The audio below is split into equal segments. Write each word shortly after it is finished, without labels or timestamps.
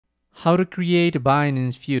How to create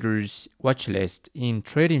Binance futures watchlist in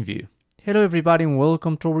Tradingview. Hello everybody and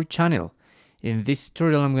welcome to our channel. In this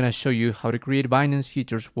tutorial I'm going to show you how to create Binance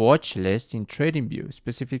futures watchlist in Tradingview,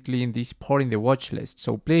 specifically in this part in the watchlist.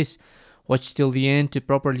 So please watch till the end to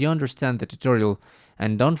properly understand the tutorial,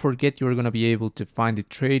 and don't forget you're going to be able to find the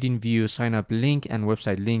Tradingview sign up link and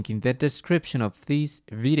website link in the description of this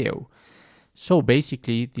video. So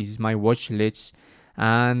basically this is my watchlist,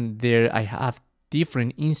 and there I have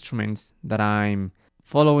different instruments that I'm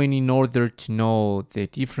following in order to know the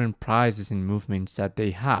different prices and movements that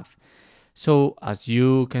they have. So as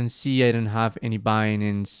you can see, I don't have any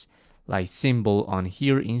Binance like symbol on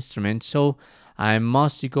here instrument, so I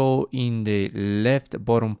must go in the left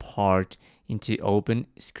bottom part into open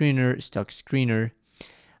screener, stock screener,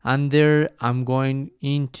 and there I'm going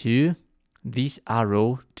into this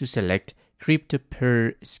arrow to select crypto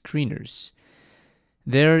pair screeners.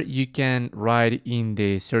 There you can write in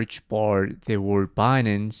the search bar the word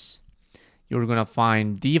Binance. You're gonna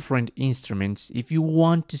find different instruments. If you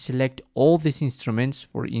want to select all these instruments,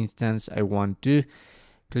 for instance, I want to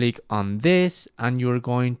click on this, and you're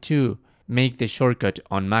going to make the shortcut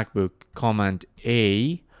on MacBook Command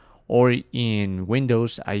A, or in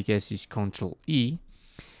Windows, I guess it's Control E.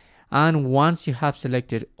 And once you have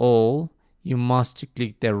selected all, you must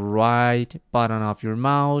click the right button of your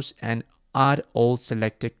mouse and add all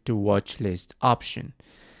selected to watch list option.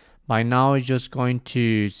 By now I'm just going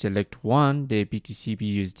to select one, the BTC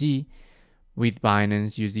BUSD with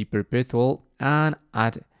Binance USD Perpetual, and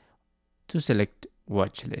add to select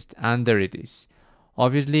watch list, and there it is.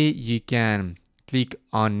 Obviously you can click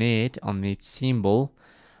on it, on its symbol,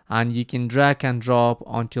 and you can drag and drop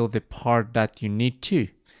until the part that you need to.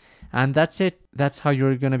 And that's it. That's how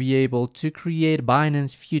you're going to be able to create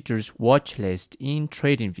Binance futures watch list in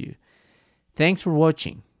Tradingview. Thanks for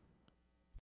watching.